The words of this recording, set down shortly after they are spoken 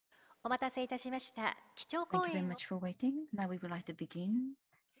Thank you very much for waiting. Now we would like to begin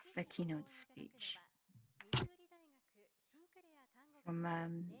the keynote speech from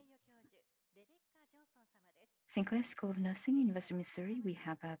Sinclair School of Nursing, University of Missouri. We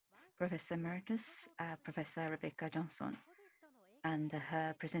have Professor Emeritus, Professor Rebecca Johnson, and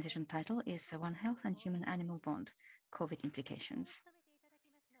her presentation title is One Health and Human Animal Bond, COVID Implications.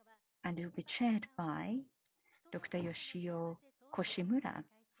 And it will be chaired by Dr. Yoshio Koshimura,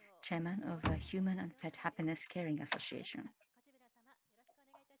 Chairman of the Human and Pet Happiness Caring Association.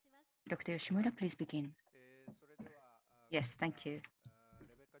 Dr. Yoshimura, please begin. Yes, thank you.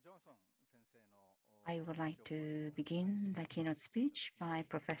 I would like to begin the keynote speech by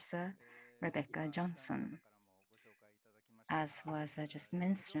Professor Rebecca Johnson. As was just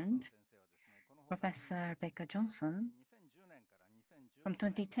mentioned, Professor Rebecca Johnson, from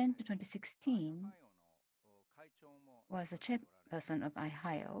 2010 to 2016, was the chairperson of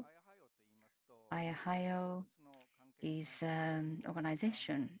IHIO. IHIO is an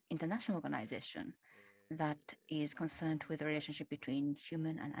organization, international organization, that is concerned with the relationship between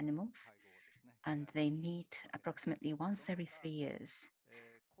human and animals, and they meet approximately once every 3 years.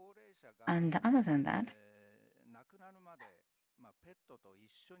 And other than that,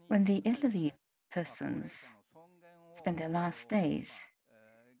 when the elderly persons spend their last days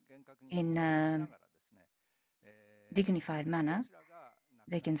in a dignified manner,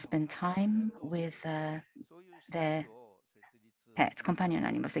 they can spend time with their pets, companion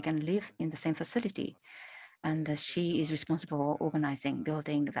animals. They can live in the same facility. And she is responsible for organizing,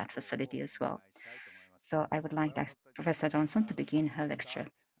 building that facility as well. So I would like Professor Johnson to begin her lecture.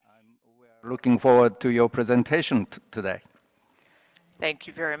 Looking forward to your presentation today. Thank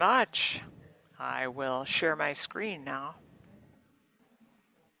you very much. I will share my screen now.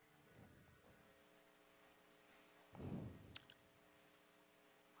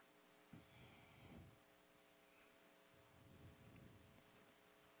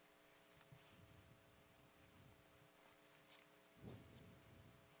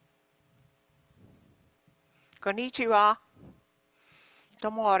 Konnichiwa.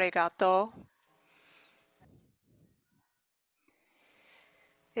 Domo arigato.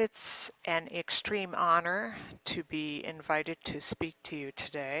 It's an extreme honor to be invited to speak to you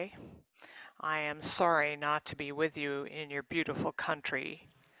today. I am sorry not to be with you in your beautiful country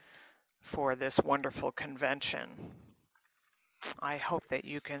for this wonderful convention. I hope that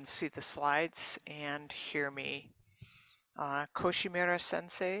you can see the slides and hear me.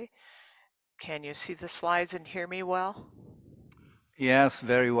 Koshimura-sensei, can you see the slides and hear me well? Yes,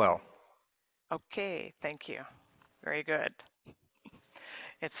 very well. Okay, thank you. Very good.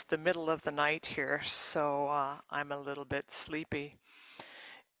 It's the middle of the night here, so I'm a little bit sleepy.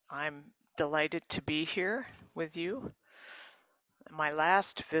 I'm delighted to be here with you. My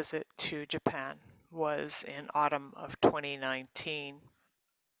last visit to Japan was in autumn of 2019,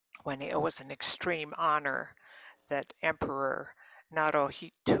 when it was an extreme honor that Emperor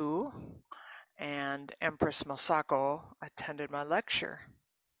Naruhito and Empress Masako attended my lecture.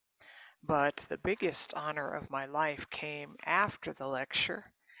 But the biggest honor of my life came after the lecture,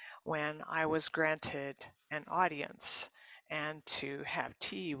 when I was granted an audience and to have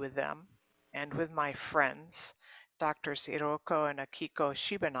tea with them and with my friends, Drs. Hiroko and Akiko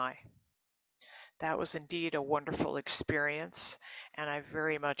Shibanai. That was indeed a wonderful experience, and I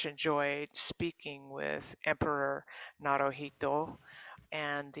very much enjoyed speaking with Emperor Naruhito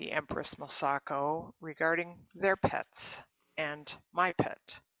and the Empress Masako regarding their pets and my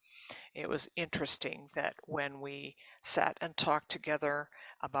pet. It was interesting that when we sat and talked together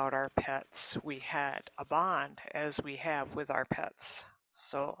about our pets, we had a bond as we have with our pets.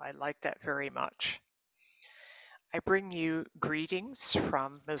 So I like that very much. I bring you greetings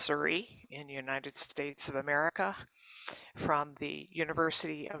from Missouri in the United States of America, from the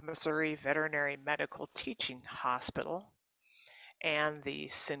University of Missouri Veterinary Medical Teaching Hospital and the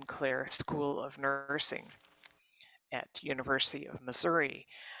Sinclair School of Nursing at University of Missouri.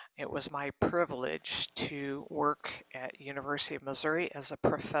 It was my privilege to work at University of Missouri as a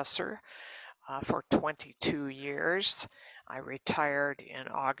professor for 22 years. I retired in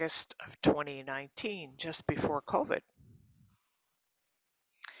August of 2019, just before COVID.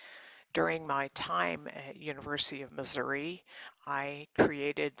 During my time at University of Missouri, I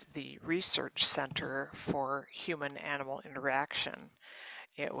created the Research Center for Human-Animal Interaction.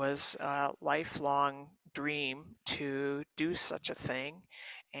 It was a lifelong dream to do such a thing,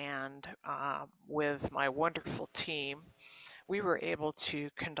 and with my wonderful team, we were able to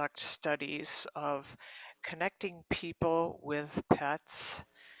conduct studies of connecting people with pets,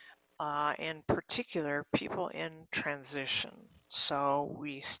 in particular people in transition. So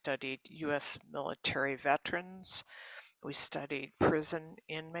we studied US military veterans, we studied prison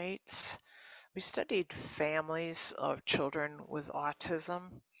inmates, we studied families of children with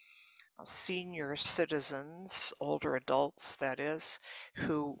autism, senior citizens, older adults that is,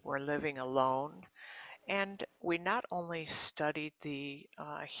 who were living alone. And we not only studied the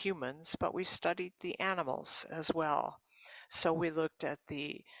humans, but we studied the animals as well. So we looked at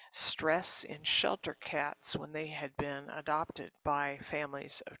the stress in shelter cats when they had been adopted by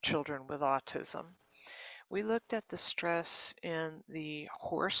families of children with autism. We looked at the stress in the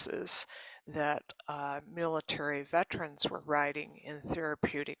horses that military veterans were riding in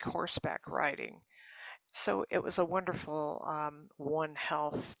therapeutic horseback riding. So it was a wonderful One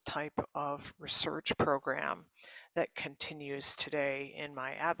Health type of research program that continues today in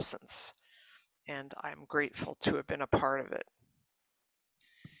my absence, and I'm grateful to have been a part of it.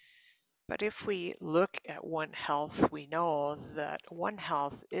 But if we look at One Health, we know that One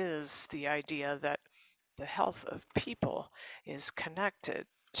Health is the idea that the health of people is connected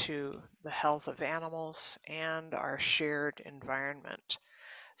to the health of animals and our shared environment.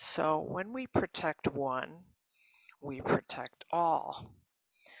 So when we protect one, we protect all.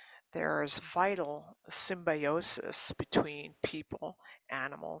 There is vital symbiosis between people,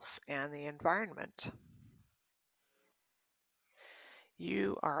 animals, and the environment.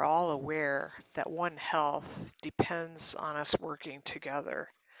 You are all aware that One Health depends on us working together.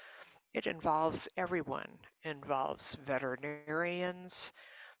 It involves everyone. It involves veterinarians,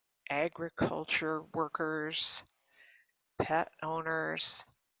 agriculture workers, pet owners,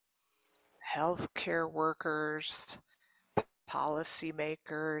 healthcare workers,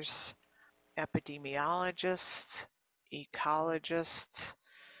 policymakers, epidemiologists, ecologists,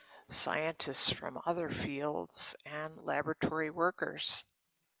 scientists from other fields, and laboratory workers.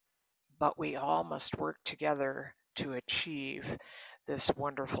 But we all must work together to achieve this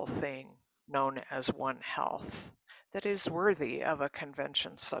wonderful thing known as One Health that is worthy of a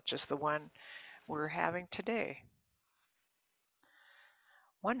convention such as the one we're having today.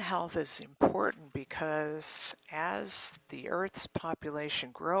 One Health is important because as the Earth's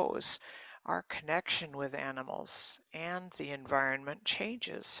population grows, our connection with animals and the environment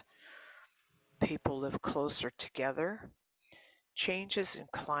changes. People live closer together. Changes in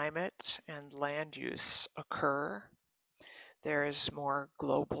climate and land use occur. There is more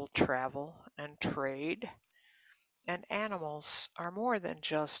global travel and trade, and animals are more than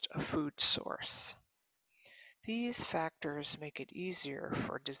just a food source. These factors make it easier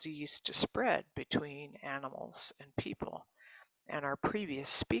for disease to spread between animals and people. And our previous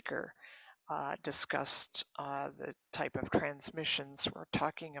speaker discussed the type of transmissions we're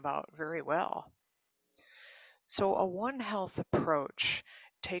talking about very well. So a One Health approach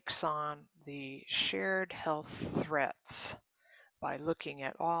takes on the shared health threats by looking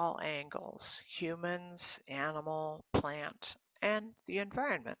at all angles, humans, animal, plant, and the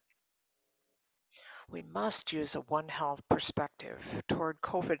environment. We must use a One Health perspective toward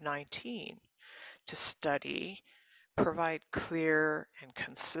COVID-19 to study, provide clear and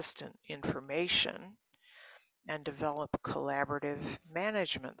consistent information, and develop collaborative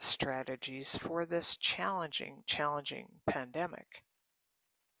management strategies for this challenging pandemic.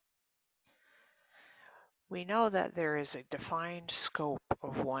 We know that there is a defined scope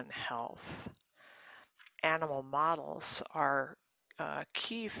of One Health. Animal models are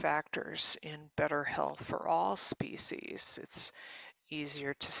key factors in better health for all species. It's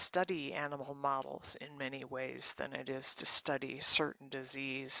easier to study animal models in many ways than it is to study certain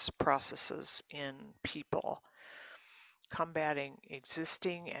disease processes in people. Combating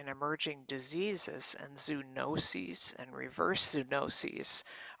existing and emerging diseases and zoonoses and reverse zoonoses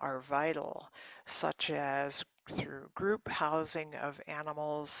are vital, such as through group housing of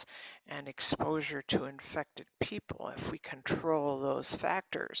animals and exposure to infected people. If we control those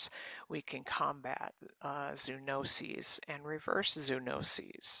factors, we can combat zoonoses and reverse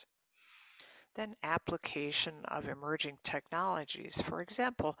zoonoses. Then application of emerging technologies, for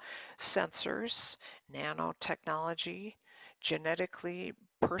example, sensors, nanotechnology, genetically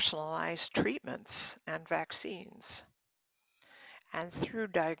personalized treatments, and vaccines. And through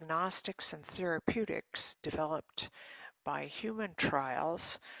diagnostics and therapeutics developed by human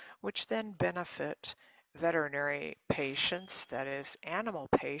trials, which then benefit veterinary patients, that is, animal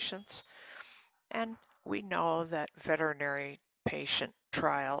patients, and we know that veterinary patient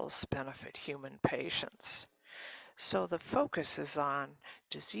trials benefit human patients. So the focus is on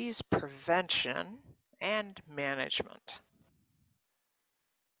disease prevention and management.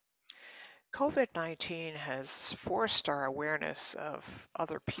 COVID-19 has forced our awareness of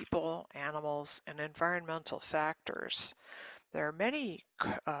other people, animals, and environmental factors. There are many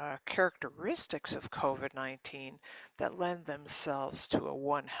characteristics of COVID-19 that lend themselves to a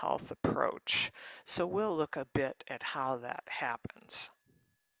One Health approach. So we'll look a bit at how that happens.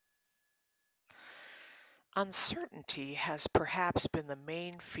 Uncertainty has perhaps been the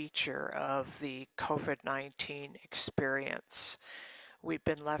main feature of the COVID-19 experience. We've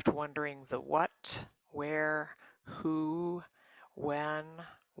been left wondering the what, where, who, when,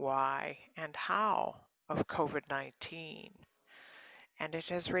 why, and how of COVID-19. And it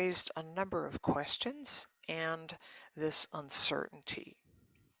has raised a number of questions and this uncertainty.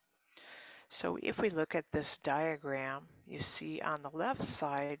 So if we look at this diagram, you see on the left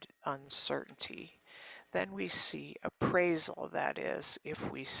side uncertainty. Then we see appraisal, that is,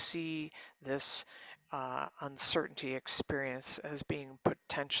 if we see this uncertainty experience as being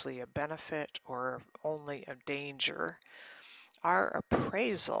potentially a benefit or only a danger. Our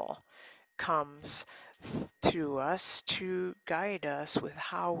appraisal comes to us to guide us with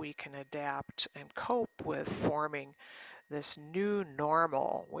how we can adapt and cope with forming this new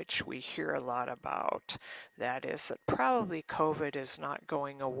normal, which we hear a lot about. That is that probably COVID is not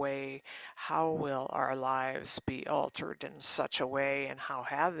going away. How will our lives be altered in such a way, and how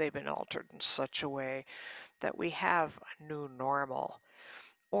have they been altered in such a way that we have a new normal?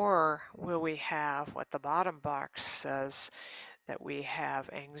 Or will we have what the bottom box says, that we have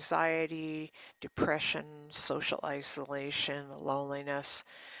anxiety, depression, social isolation, loneliness?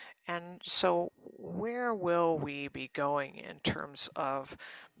 And so where will we be going in terms of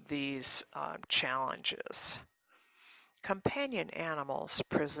these challenges? Companion animals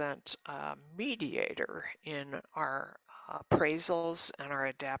present a mediator in our appraisals and our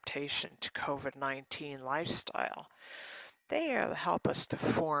adaptation to COVID-19 lifestyle. They help us to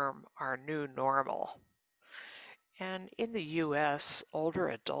form our new normal. And in the US, older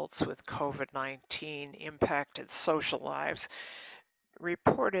adults with COVID-19 impacted social lives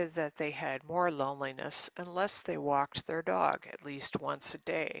reported that they had more loneliness unless they walked their dog at least once a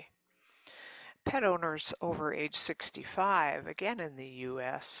day. Pet owners over age 65, again in the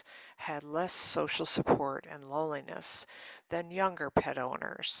US, had less social support and loneliness than younger pet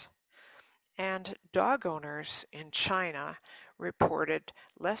owners. And dog owners in China reported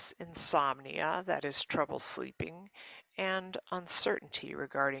less insomnia, that is trouble sleeping, and uncertainty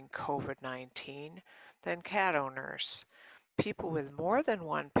regarding COVID-19 than cat owners. People with more than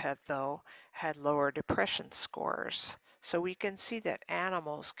one pet, though, had lower depression scores. So we can see that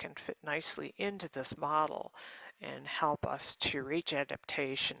animals can fit nicely into this model and help us to reach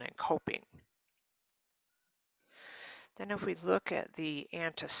adaptation and coping. Then if we look at the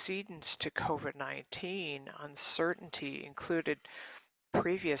antecedents to COVID-19, uncertainty included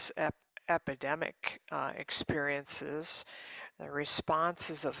previous epidemic experiences, the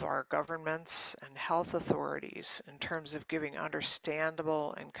responses of our governments and health authorities in terms of giving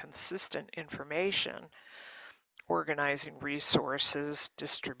understandable and consistent information, organizing resources,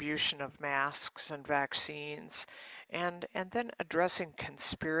 distribution of masks and vaccines, and then addressing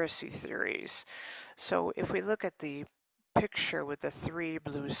conspiracy theories. So if we look at the picture with the three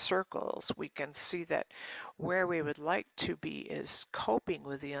blue circles, we can see that where we would like to be is coping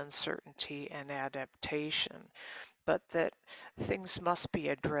with the uncertainty and adaptation, but that things must be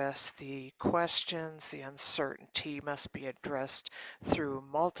addressed. The questions, the uncertainty must be addressed through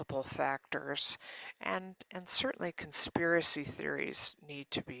multiple factors, and certainly conspiracy theories need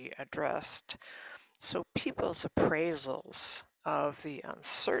to be addressed. So people's appraisals of the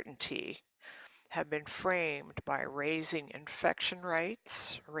uncertainty have been framed by raising infection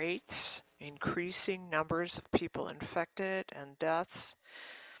rates, increasing numbers of people infected and deaths,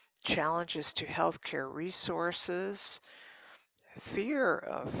 challenges to healthcare resources, fear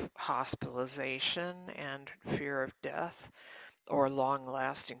of hospitalization and fear of death or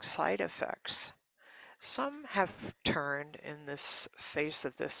long-lasting side effects. Some have turned in this face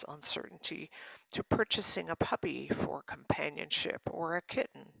of this uncertainty to purchasing a puppy for companionship or a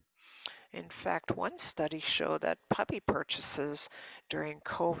kitten. In fact, one study showed that puppy purchases during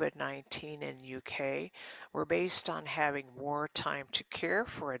COVID-19 in UK were based on having more time to care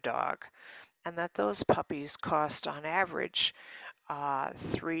for a dog, and that those puppies cost on average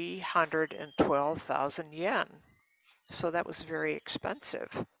 312,000 yen. So that was very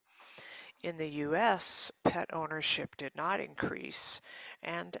expensive. In the US, pet ownership did not increase,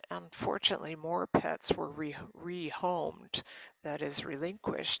 and unfortunately more pets were rehomed, that is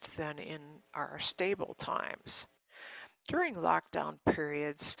relinquished, than in our stable times. During lockdown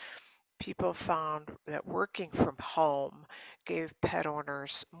periods, people found that working from home gave pet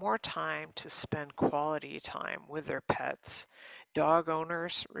owners more time to spend quality time with their pets, Dog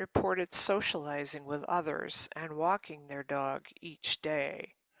owners reported socializing with others and walking their dog each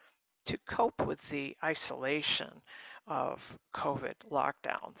day to cope with the isolation of COVID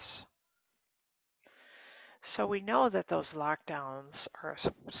lockdowns. So we know that those lockdowns are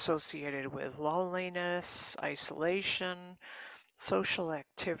associated with loneliness, isolation, social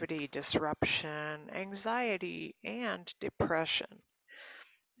activity disruption, anxiety, and depression.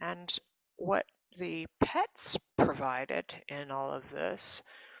 And what the pets provided in all of this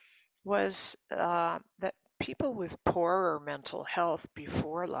was that people with poorer mental health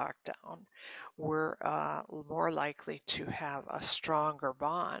before lockdown were more likely to have a stronger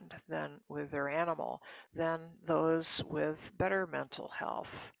bond than with their animal than those with better mental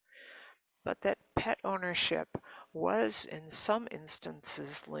health. But that pet ownership was in some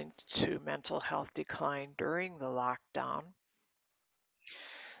instances linked to mental health decline during the lockdown,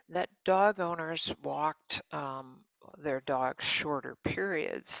 that dog owners walked their dogs shorter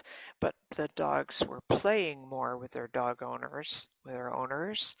periods, but the dogs were playing more with their owners,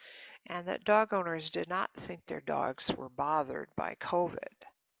 and that dog owners did not think their dogs were bothered by COVID.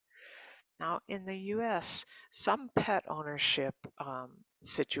 Now, in the US, some pet ownership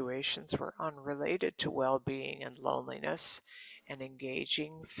situations were unrelated to well-being and loneliness, and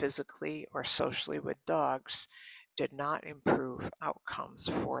engaging physically or socially with dogs did not improve outcomes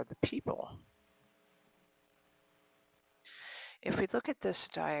for the people. If we look at this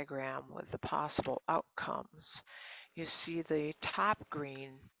diagram with the possible outcomes, you see the top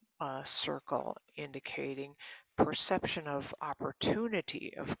green circle indicating perception of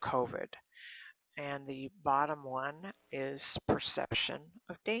opportunity of COVID, and the bottom one is perception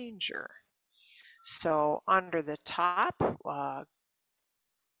of danger. So under the top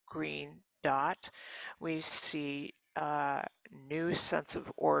green dot, we see a new sense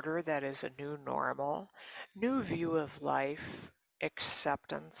of order that is a new normal, new view of life,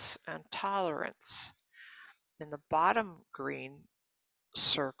 acceptance, and tolerance. In the bottom green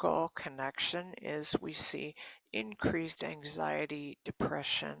circle connection is we see increased anxiety,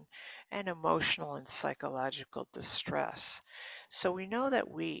 depression, and emotional and psychological distress. So we know that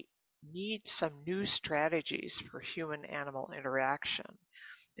we need some new strategies for human-animal interaction.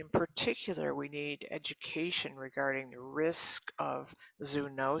 In particular, we need education regarding the risk of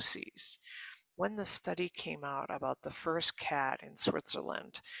zoonoses. When the study came out about the first cat in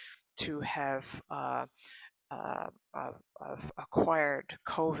Switzerland to have acquired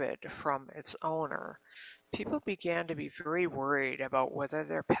COVID from its owner, people began to be very worried about whether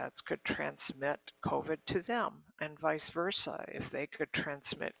their pets could transmit COVID to them and vice versa, if they could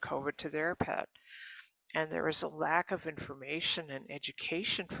transmit COVID to their pet. And there was a lack of information and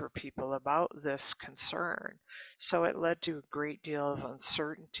education for people about this concern. So it led to a great deal of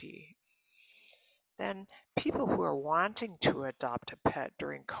uncertainty. Then people who are wanting to adopt a pet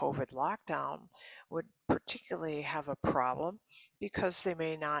during COVID lockdown would particularly have a problem because they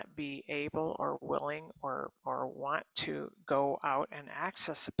may not be able or willing or want to go out and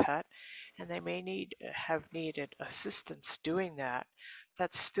access a pet, and they may have needed assistance doing that.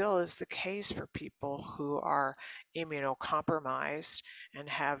 That still is the case for people who are immunocompromised and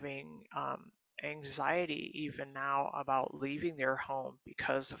having anxiety even now about leaving their home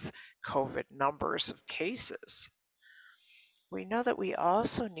because of COVID numbers of cases. We know that we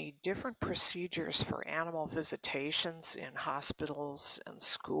also need different procedures for animal visitations in hospitals and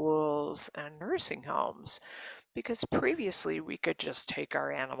schools and nursing homes, because previously we could just take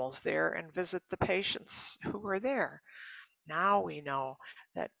our animals there and visit the patients who were there. Now we know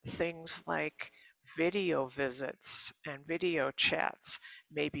that things like video visits and video chats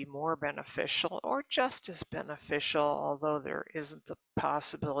may be more beneficial or just as beneficial, although there isn't the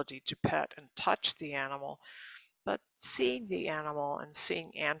possibility to pet and touch the animal. But seeing the animal and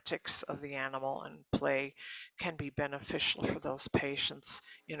seeing antics of the animal and play can be beneficial for those patients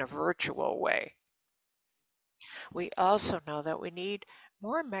in a virtual way. We also know that we need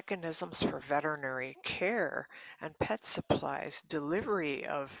more mechanisms for veterinary care, and pet supplies delivery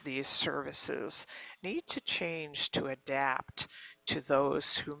of these services need to change to adapt to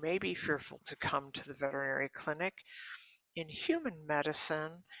those who may be fearful to come to the veterinary clinic. In human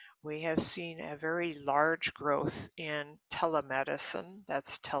medicine, we have seen a very large growth in telemedicine,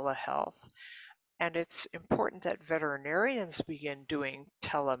 that's telehealth. And it's important that veterinarians begin doing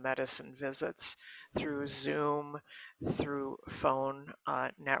telemedicine visits through Zoom, through phone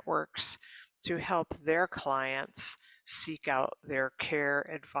networks, to help their clients seek out their care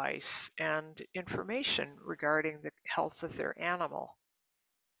advice and information regarding the health of their animal.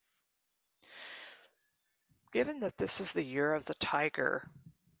 Given that this is the year of the tiger,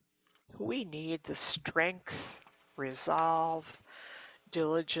 we need the strength resolve,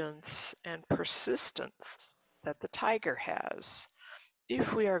 diligence, and persistence that the tiger has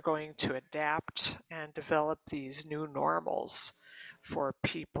if we are going to adapt and develop these new normals for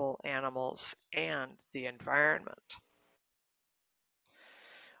people, animals, and the environment.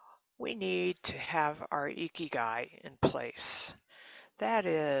 We need to have our ikigai in place. That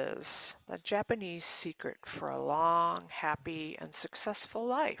is the Japanese secret for a long, happy, and successful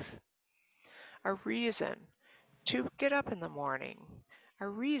life. A reason to get up in the morning, a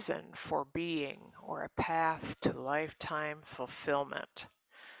reason for being, or a path to lifetime fulfillment.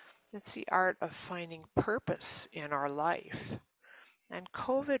 It's the art of finding purpose in our life. And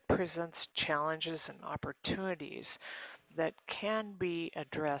COVID presents challenges and opportunities that can be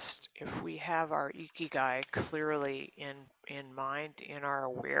addressed if we have our ikigai clearly in mind, in our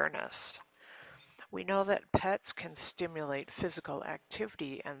awareness. We know that pets can stimulate physical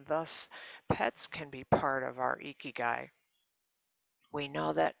activity, and thus pets can be part of our ikigai. We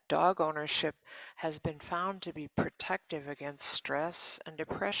know that dog ownership has been found to be protective against stress and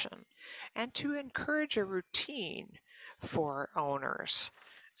depression, and to encourage a routine for owners.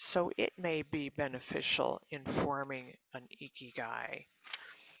 So it may be beneficial in forming an ikigai.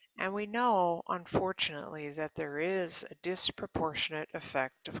 And we know, unfortunately, that there is a disproportionate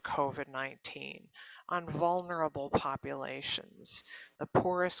effect of COVID-19 on vulnerable populations. The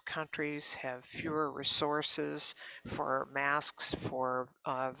poorest countries have fewer resources for masks, for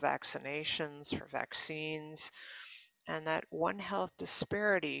vaccinations, for vaccines, and that One Health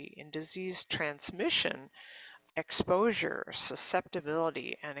disparity in disease transmission, exposure,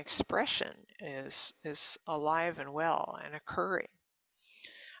 susceptibility, and expression is alive and well and occurring.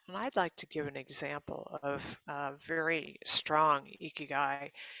 And I'd like to give an example of a very strong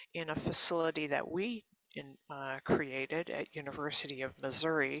ikigai in a facility that we created at University of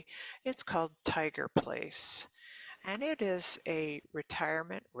Missouri. It's called Tiger Place, and it is a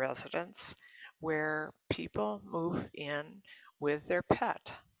retirement residence where people move in with their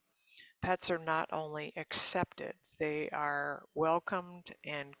pet. Pets are not only accepted, they are welcomed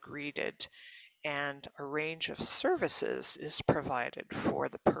and greeted, and a range of services is provided for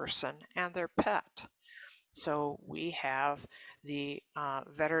the person and their pet. So we have the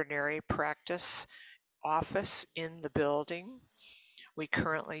veterinary practice office in the building. We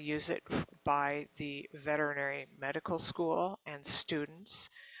currently use it by the veterinary medical school and students,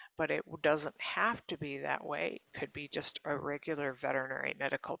 but it doesn't have to be that way. It could be just a regular veterinary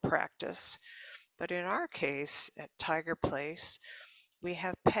medical practice. But in our case at Tiger Place, we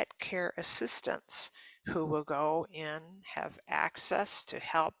have pet care assistants who will go in, have access to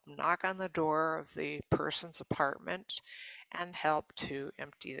help knock on the door of the person's apartment and help to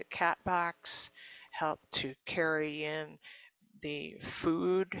empty the cat box, help to carry in the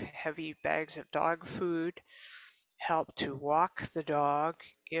food, heavy bags of dog food, help to walk the dog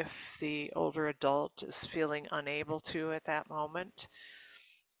if the older adult is feeling unable to at that moment,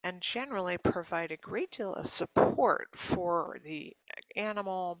 and generally provide a great deal of support for the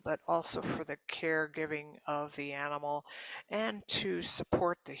animal, but also for the caregiving of the animal, and to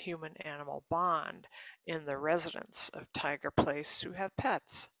support the human-animal bond in the residents of Tiger Place who have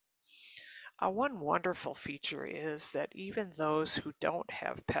pets. One wonderful feature is that even those who don't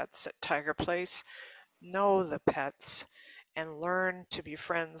have pets at Tiger Place know the pets and learn to be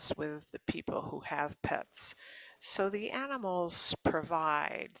friends with the people who have pets. So the animals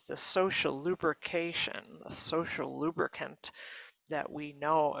provide the social lubrication, the social lubricant that we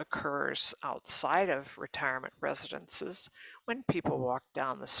know occurs outside of retirement residences. When people walk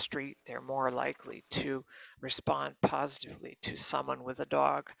down the street, they're more likely to respond positively to someone with a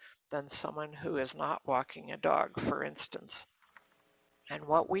dog than someone who is not walking a dog, for instance. And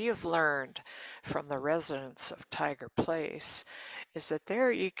what we have learned from the residents of Tiger Place is that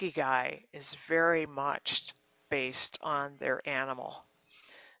their ikigai is very much based on their animal.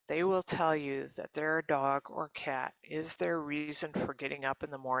 They will tell you that their dog or cat is their reason for getting up in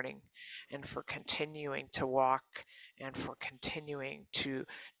the morning and for continuing to walk and for continuing to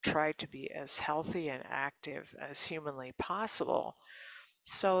try to be as healthy and active as humanly possible.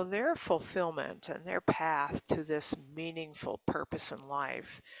 So their fulfillment and their path to this meaningful purpose in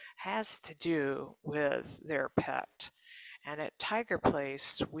life has to do with their pet. And at Tiger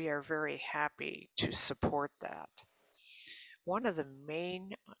Place, we are very happy to support that. One of the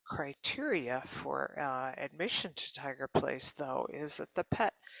main criteria for admission to Tiger Place, though, is that the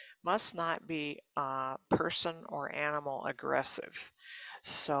pet must not be person or animal aggressive.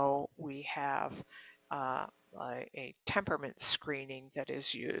 So we have a temperament screening that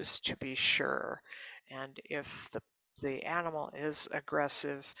is used to be sure. And if the animal is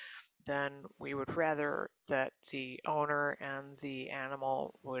aggressive, then we would rather that the owner and the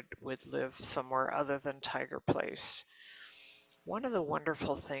animal would live somewhere other than Tiger Place. One of the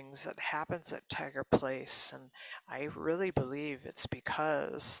wonderful things that happens at Tiger Place, and I really believe it's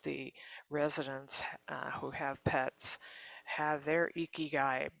because the residents who have pets have their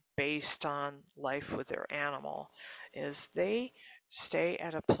ikigai based on life with their animal, is they stay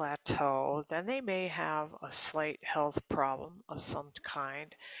at a plateau, then they may have a slight health problem of some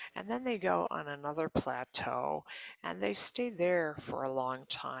kind, and then they go on another plateau and they stay there for a long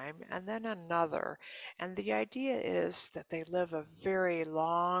time, and then another. And the idea is that they live a very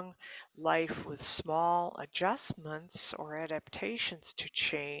long life with small adjustments or adaptations to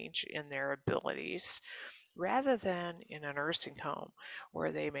change in their abilities, rather than in a nursing home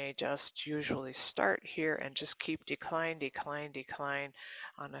where they may just usually start here and just keep decline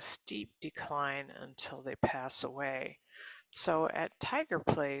on a steep decline until they pass away. So at Tiger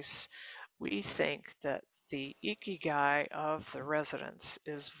Place, we think that the ikigai of the residents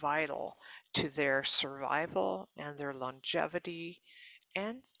is vital to their survival and their longevity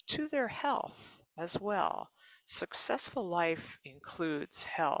and to their health as well. Successful life includes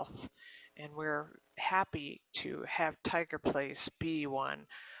health, and we're happy to have Tiger Place be one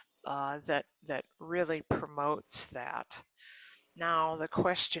that really promotes that. Now the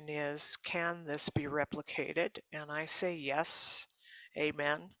question is, can this be replicated? And I say yes,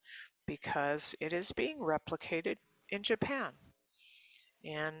 amen, because it is being replicated in Japan.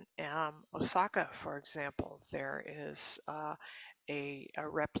 In Osaka, for example, there is a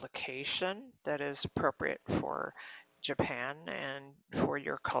replication that is appropriate for Japan and for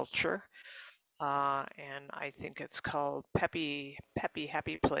your culture. And I think it's called Peppy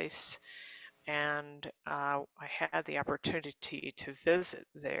Happy Place. And I had the opportunity to visit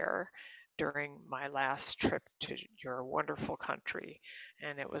there during my last trip to your wonderful country.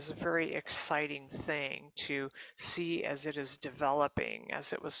 And it was a very exciting thing to see as it is developing,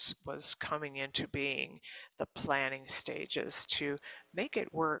 as it was coming into being, the planning stages to make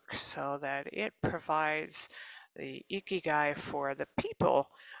it work so that it provides the ikigai for the people,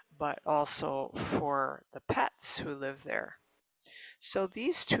 but also for the pets who live there. So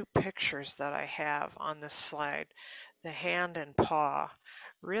these two pictures that I have on this slide, the hand and paw,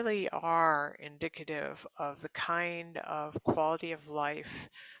 really are indicative of the kind of quality of life,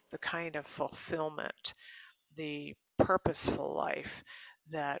 the kind of fulfillment, the purposeful life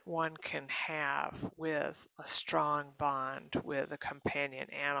that one can have with a strong bond with a companion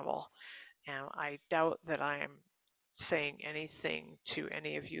animal. And I doubt that I am saying anything to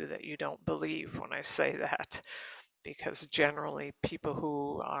any of you that you don't believe when I say that, because generally people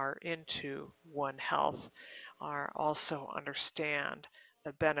who are into One Health are also understand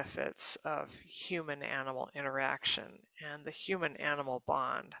the benefits of human-animal interaction and the human-animal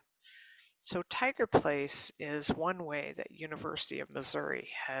bond. So Tiger Place is one way that University of Missouri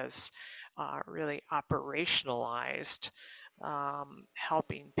has really operationalized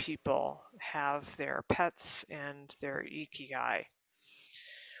helping people have their pets and their ikigai.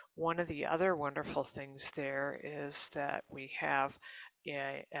 One of the other wonderful things there is that we have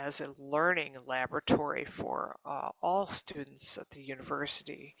as a learning laboratory for all students at the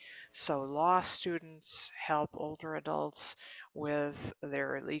university. So law students help older adults with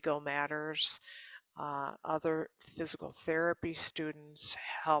their legal matters. Other physical therapy students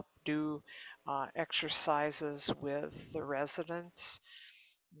help do exercises with the residents.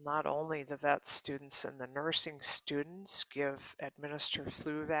 Not only the vet students and the nursing students administer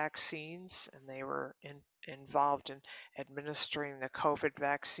flu vaccines, and they were involved in administering the COVID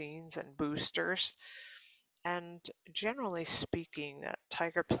vaccines and boosters. And generally speaking, that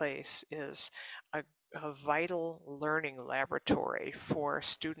Tiger Place is a vital learning laboratory for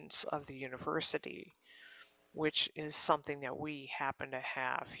students of the university, which is something that we happen to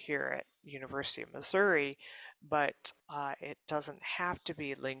have here at University of Missouri, but it doesn't have to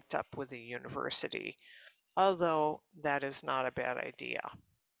be linked up with the university, although that is not a bad idea.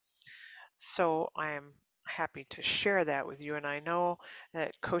 So I'm happy to share that with you, and I know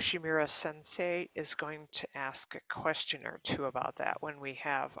that Koshimura Sensei is going to ask a question or two about that when we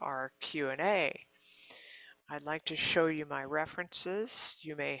have our Q&A. I'd like to show you my references.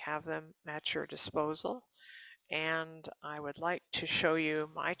 You may have them at your disposal. And I would like to show you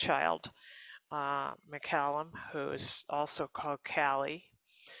my child, McCallum, who's also called Callie.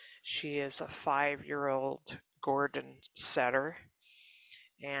 She is a 5-year-old Gordon setter,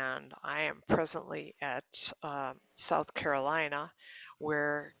 and I am presently at South Carolina,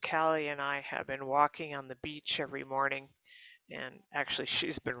 where Callie and I have been walking on the beach every morning. And actually,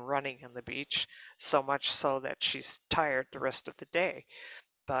 she's been running on the beach, so much so that she's tired the rest of the day.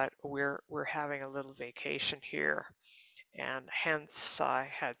 but we're having a little vacation here, and hence I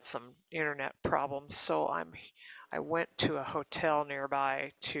had some internet problems. So I went to a hotel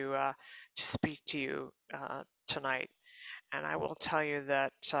nearby to speak to you tonight, and I will tell you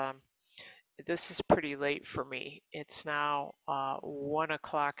that this is pretty late for me. It's now 1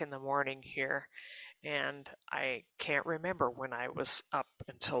 o'clock in the morning here, and I can't remember when I was up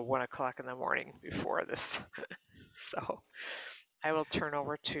until 1 o'clock in the morning before this. So I will turn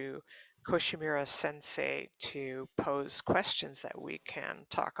over to Koshimura Sensei to pose questions that we can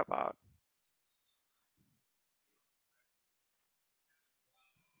talk about.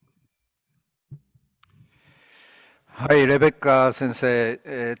 はい、レベッカ先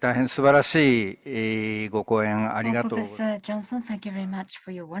生、大変素晴らしい、ご講演あり Well, がとうございます。 Professor Johnson, thank you very much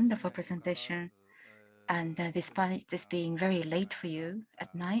for your wonderful presentation. And despite this being very late for you at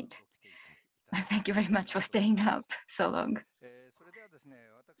night, thank you very much for staying up so long. それではですね、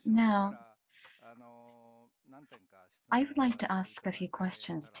私の方 Now, から何点か質 I 問 would を like さ to せてい ask た a だ few けた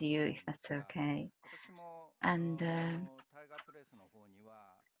questions ら to と思 you, うん if です that's が、 okay. 私も And タイガープレイスの方には、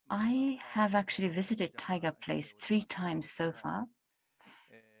 I have actually visited Tiger Place 3 times so far.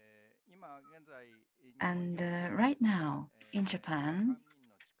 今現在、日本 And においては right ですね、 now in 官 Japan, 民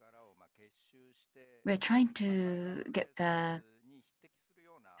の力を結集して、 we're trying タイ to ガープレ get イ the スに匹敵する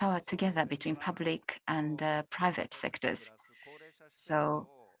ような power そういう together レスト between ラン public と and private 家族 sectors. プラス高齢者施設 So を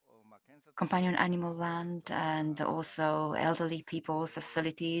建設しよ companion うという animal プロジェ land クトが and also elderly people's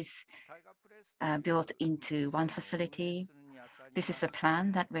facilities タイガープレイスという built into シス one テムを運営 facility. するにあたり This ま is a して、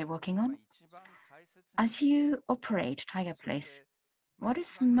 plan that we're working 今 on. 一番大切に As している you operate Tiger そし Place, て what 一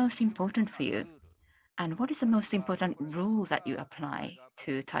is 番重 most 要 important な for ル you? ール And what is the ある most いは important これを rule すれ that you ばタ apply イガープ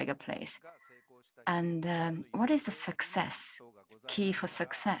レイ to ス Tiger Place? が成功した一 And 因だとい what う is the 大きな success, 実証がござい key ま for すから、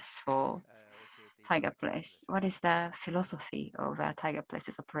 success for 教えていた Tiger だけます Place? でしょう What か。 is the philosophy of Tiger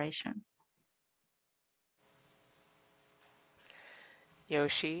Place's operation?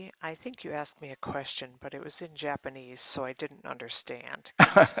 Yoshi, I think you asked me a question, but it was in Japanese, so I didn't understand.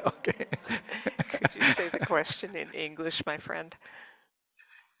 Could you say, Okay. could you say the question in English, my friend?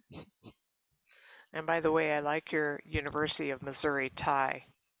 And by the way, I like your University of Missouri tie.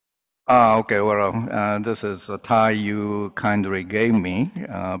 Okay, well, this is a tie you kindly gave me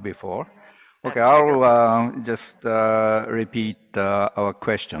before. Okay, At Tiger I'll Place. just repeat our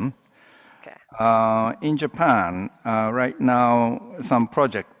question. Okay. In Japan, right now, some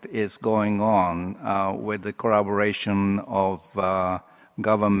project is going on with the collaboration of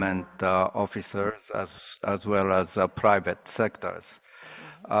government officers as well as private sectors,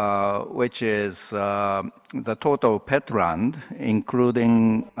 which is the total pet land,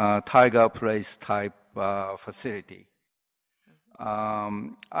 including Tiger Place type facility.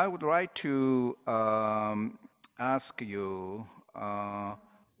 I would like to ask you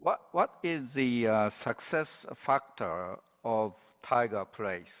what is the success factor of Tiger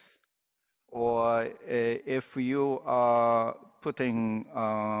Place, or if you are putting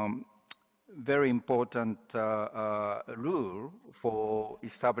very important rule for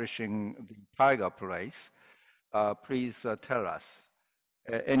establishing the Tiger Place, please tell us.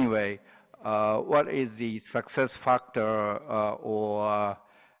 Anyway, what is the success factor or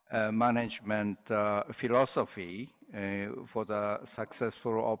management philosophy for the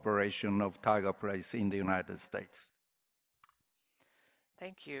successful operation of Tiger Place in the United States?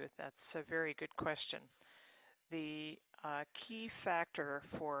 Thank you. That's a very good question. The key factor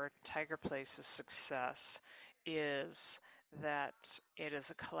for Tiger Place's success is that it is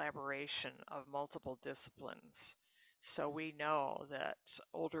a collaboration of multiple disciplines. So we know that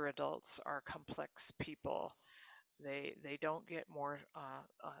older adults are complex people. They don't get more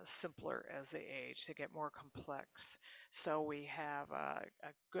simpler as they age, they get more complex. So we have a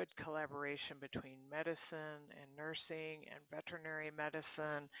good collaboration between medicine and nursing and veterinary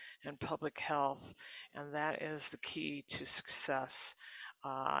medicine and public health, and that is the key to success.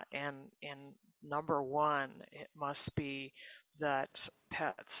 And number one, it must be that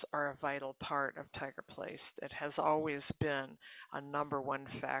pets are a vital part of Tiger Place. It has always been a number one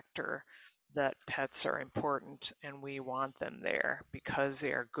factor that pets are important and we want them there because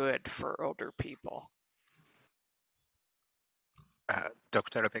they are good for older people.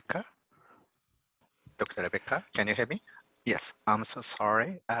 Dr. Rebecca? Dr. Rebecca, can you hear me? Yes, I'm so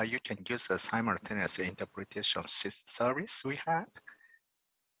sorry. You can use the simultaneous interpretation service we have.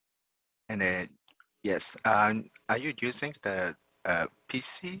 And yes, are you using the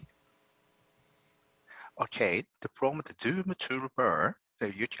PC? Okay, from the Zoom toolbar, so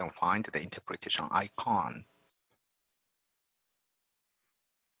you can find the interpretation icon.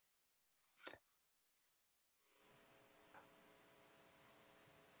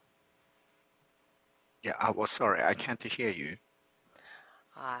 Yeah, I was sorry, I can't hear you.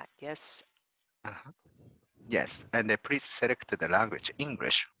 Yes. Uh-huh. Yes, and please select the language,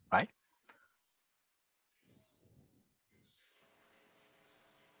 English, right?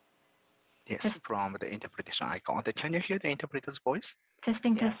 Yes, Test, from the interpretation icon. Can you hear the interpreter's voice?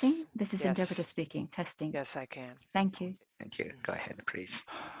 testing, Yes. testing. This is Yes. interpreter speaking. Testing. Yes, I can. Thank you. Thank you. Go ahead, please.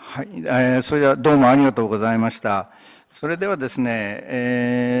 はい、それではどうもありがとうございました。それではですね、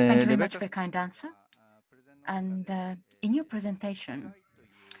Thank you レ very ベ much ッ for カ your kind answer. And in your presentation,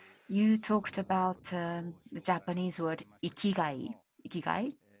 you talked about the Japanese word ikigai.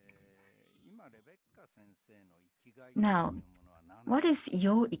 Ikigai. Now, what is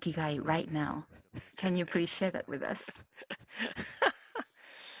your ikigai right now? Can you please share that with us?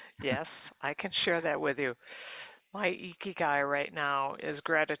 Yes, I can share that with you. My ikigai right now is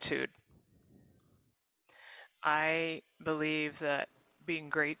gratitude. I believe that being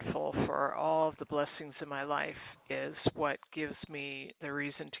grateful for all of the blessings in my life is what gives me the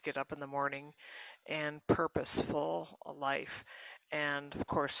reason to get up in the morning and purposeful life. And of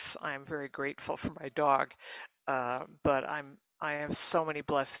course, I'm very grateful for my dog, but I have so many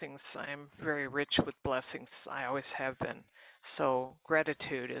blessings. I'm very rich with blessings. I always have been. So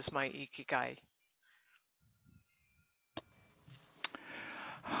gratitude is my ikigai.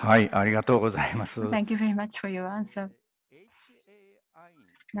 はい、ありがとうございます。 Thank you very much for your answer.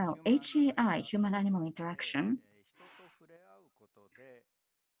 Now, HAI, human-animal interaction,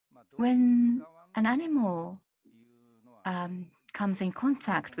 when an animal comes in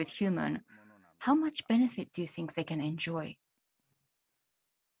contact with human, how much benefit do you think they can enjoy?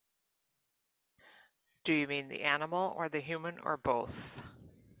 Do you mean the animal or the human or both?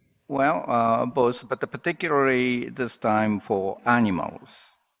 Well, both, but particularly this time for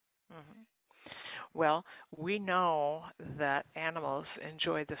animals. Mhm. Well, we know that animals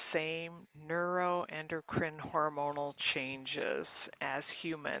enjoy the same neuroendocrine hormonal changes as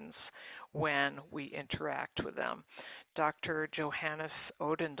humans when we interact with them. Dr. Johannes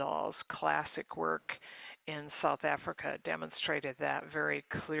Odendahl's classic work in South Africa demonstrated that very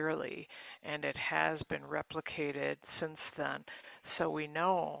clearly, and it has been replicated since then. So we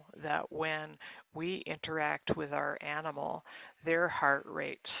know that when we interact with our animal, their heart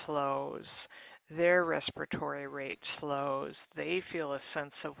rate slows, their respiratory rate slows, they feel a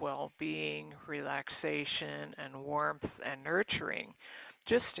sense of well-being, relaxation, and warmth and nurturing,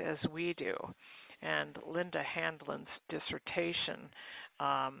 just as we do. And Linda Handlin's dissertation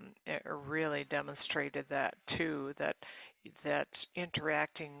it really demonstrated that too, that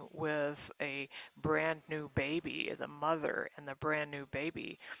interacting with a brand new baby, the mother and the brand new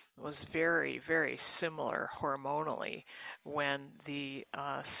baby, was very, very similar hormonally when the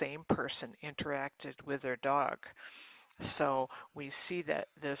same person interacted with their dog. So we see that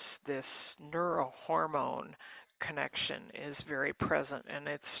this neurohormone connection is very present, and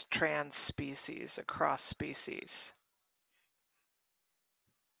it's trans-species, across species,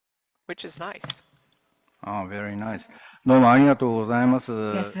 which is nice. Oh, very nice. どうもありがとうございます。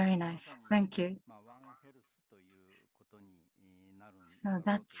 Yes, very nice. Thank you. So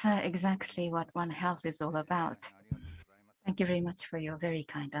that's exactly what One Health is all about. Thank you very much for your very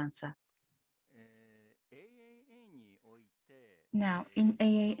kind answer. Now, in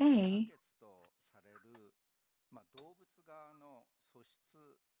AAA,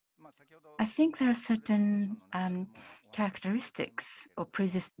 I think there are certain characteristics or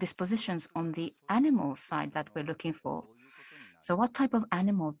predispositions on the animal side that we're looking for. So what type of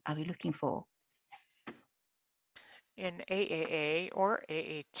animals are we looking for? In AAA or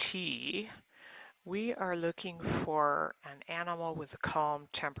AAT, we are looking for an animal with a calm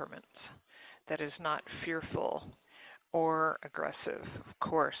temperament that is not fearful or aggressive. Of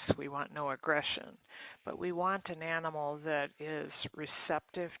course, we want no aggression, but we want an animal that is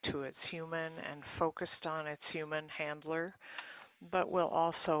receptive to its human and focused on its human handler, but will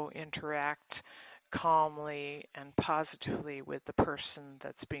also interact calmly and positively with the person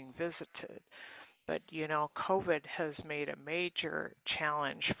that's being visited. But you know, COVID has made a major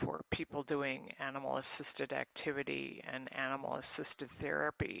challenge for people doing animal assisted activity and animal assisted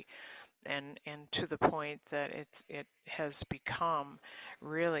therapy, and to the point that it has become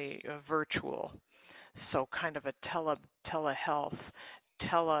really virtual. So kind of a telehealth,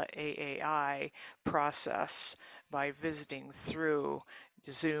 tele-AAI process by visiting through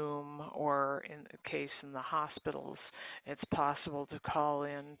Zoom, or in the case in the hospitals, it's possible to call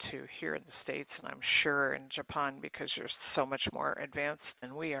in to here in the States, and I'm sure in Japan, because you're so much more advanced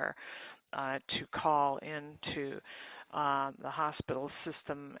than we are, to call into the hospital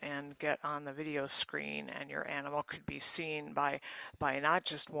system and get on the video screen, and your animal could be seen by not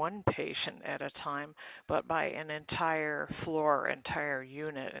just one patient at a time, but by an entire floor, entire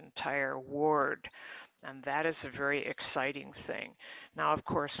unit, entire ward. And that is a very exciting thing. Now, of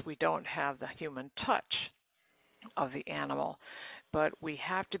course, we don't have the human touch of the animal, but we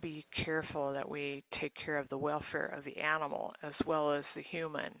have to be careful that we take care of the welfare of the animal as well as the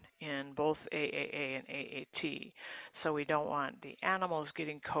human in both AAA and AAT. So we don't want the animals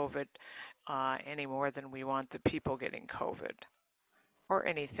getting COVID any more than we want the people getting COVID or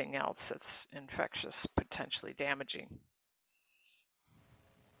anything else that's infectious, potentially damaging.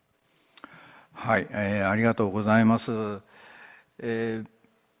 はい、ありがとうございます。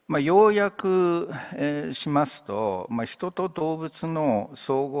要約、しますと、人と動物の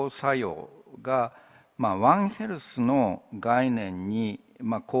相互作用が、ワンヘルスの概念に、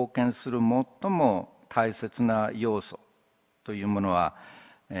貢献する最も大切な要素というものは、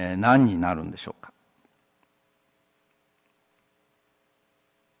何になるんでしょうか。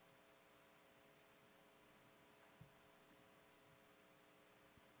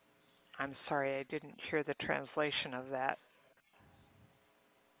I'm sorry, I didn't hear the translation of that.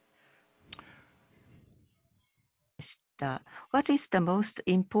 What is the most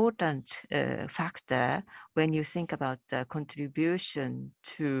important factor when you think about the contribution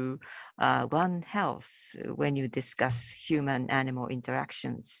to One Health when you discuss human-animal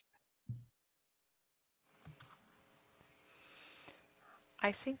interactions?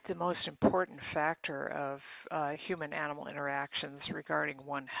 I think the most important factor of human-animal interactions regarding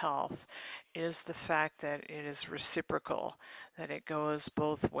One Health is the fact that it is reciprocal, that it goes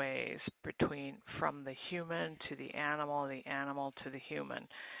both ways from the human to the animal to the human.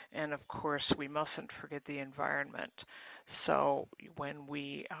 And of course, we mustn't forget the environment. So when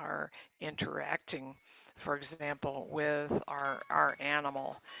we are interacting, for example, with our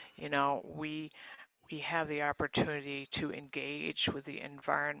animal, we have the opportunity to engage with the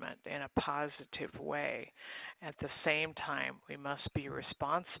environment in a positive way. At the same time, we must be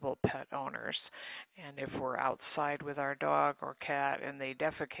responsible pet owners. And if we're outside with our dog or cat and they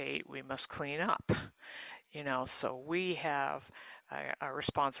defecate, we must clean up. So we have a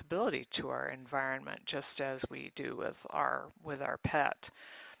responsibility to our environment just as we do with our pet.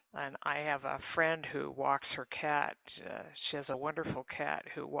 And I have a friend who walks her cat. She has a wonderful cat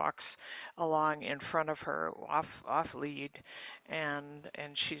who walks along in front of her off lead, and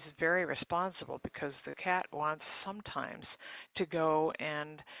she's very responsible because the cat wants sometimes to go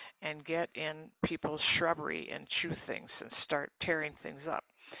and get in people's shrubbery and chew things and start tearing things up.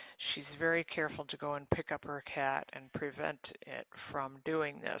 She's very careful to go and pick up her cat and prevent it from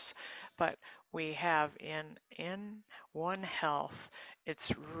doing this. But we have in One Health,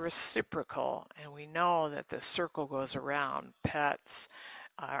 it's reciprocal, and we know that the circle goes around pets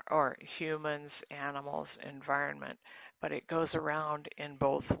or humans, animals, environment, but it goes around in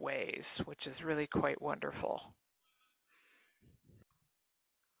both ways, which is really quite wonderful.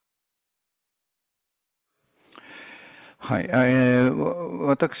 はい、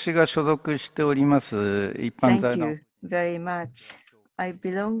私が所属しております一般 Thank 財団 you very much. I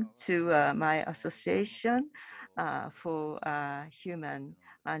belong to my association for human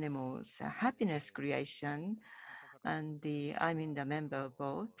animals happiness creation, and I'm in the member of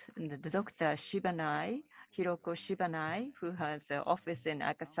both. And the Dr. Shibanai, Hiroko Shibanai, who has an office in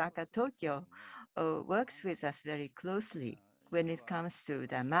Akasaka, Tokyo, works with us very closely when it comes to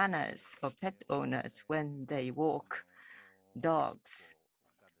the manners of pet owners when they walk dogs.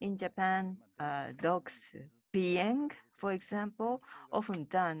 In Japan, dogs peeing, for example, often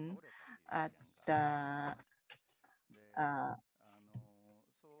done at the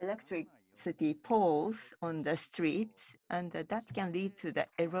electricity poles on the streets, and that can lead to the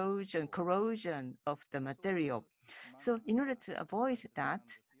erosion, corrosion of the material. So in order to avoid that,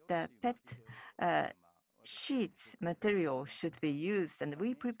 the pet sheet material should be used, and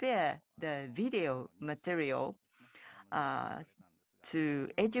we prepare the video material to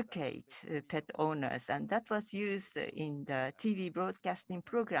educate pet owners, and that was used in the TV broadcasting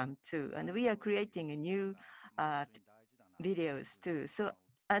program too. And we are creating new videos too. So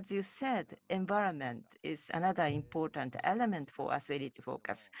as you said, environment is another important element for us we need to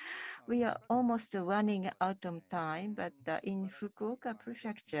focus. We are almost running out of time, but in Fukuoka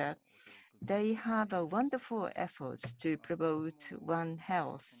Prefecture, they have a wonderful efforts to promote One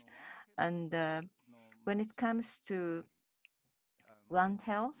Health. And when it comes to One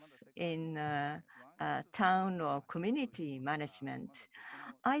Health in town or community management,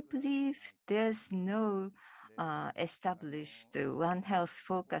 I believe there's no established One Health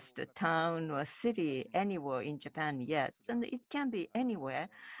focused town or city anywhere in Japan yet, and it can be anywhere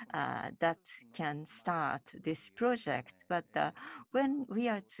that can start this project. But when we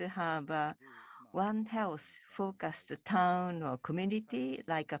are to have One Health focused town or community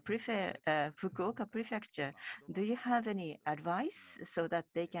like a Fukuoka prefecture, do you have any advice so that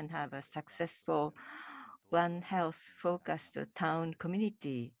they can have a successful One Health focused town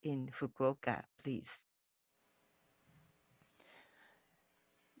community in Fukuoka, please?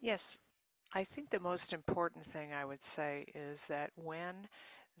 Yes, I think the most important thing I would say is that when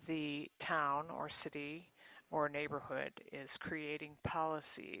the town or city or neighborhood is creating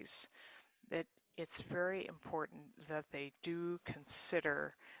policies, that it's very important that they do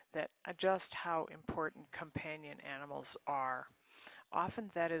consider that just how important companion animals are. Often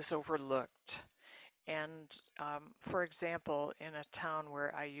that is overlooked. And for example, in a town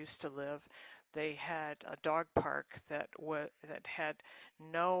where I used to live, they had a dog park that had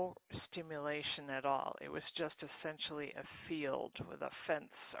no stimulation at all. It was just essentially a field with a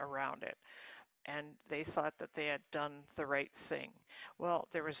fence around it. And they thought that they had done the right thing. Well,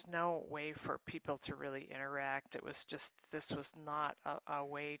 there was no way for people to really interact. It was just, this was not a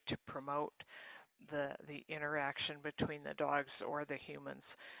way to promote the interaction between the dogs or the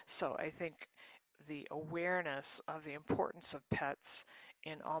humans. So I think the awareness of the importance of pets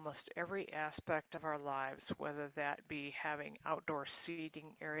in almost every aspect of our lives, whether that be having outdoor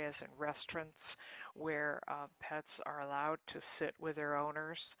seating areas in restaurants where pets are allowed to sit with their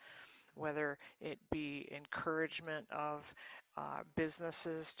owners, whether it be encouragement of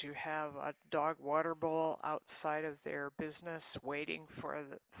businesses to have a dog water bowl outside of their business waiting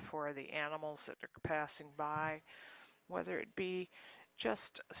for the animals that are passing by, whether it be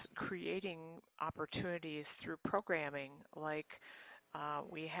just creating opportunities through programming like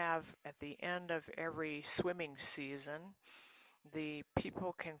we have at the end of every swimming season. The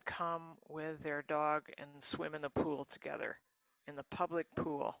people can come with their dog and swim in the pool together, in the public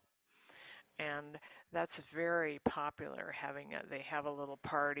pool. And that's very popular. They have a little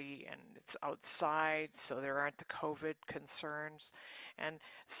party and it's outside, so there aren't the COVID concerns. And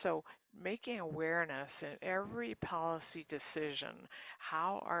so making awareness in every policy decision,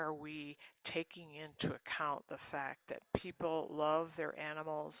 how are we taking into account the fact that people love their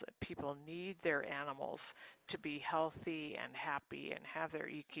animals, that people need their animals to be healthy and happy and have their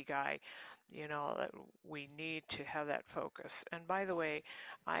ikigai, that we need to have that focus. And by the way,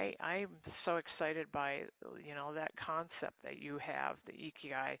 I'm so excited by, that concept that you have, the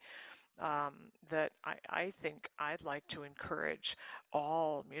ikigai, that I think I'd like to encourage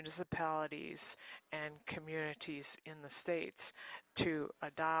all municipalities and communities in the states to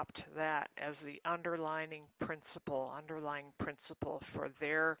adopt that as the underlying principle for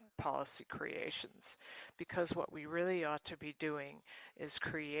their policy creations. Because what we really ought to be doing is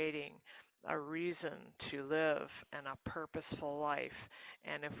creating a reason to live and a purposeful life.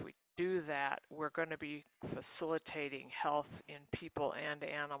 And if we do that, we're going to be facilitating health in people and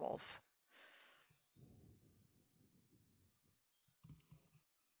animals.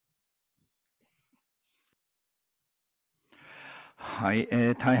 はい、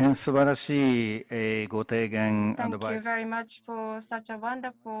大変素晴らしい、ご提言、アド Thank バ you イス。 very much for such a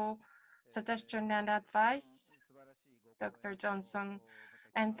wonderful suggestion and advice, Dr. Johnson.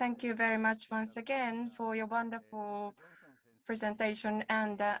 And thank you very much once again for your wonderful presentation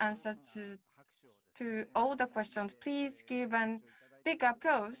and answer to all the questions. Please give a big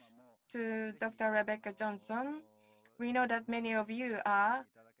applause to Dr. Rebecca Johnson. We know that many of you are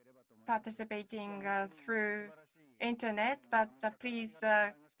participating through internet, but please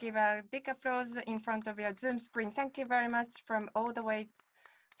give a big applause in front of your Zoom screen. Thank you very much from all the way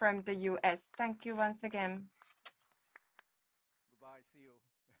from the US. Thank you once again.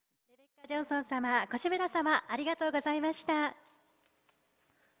 ジョンソン様、越村様、ありがとうございました。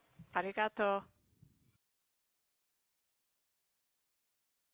ありがとう。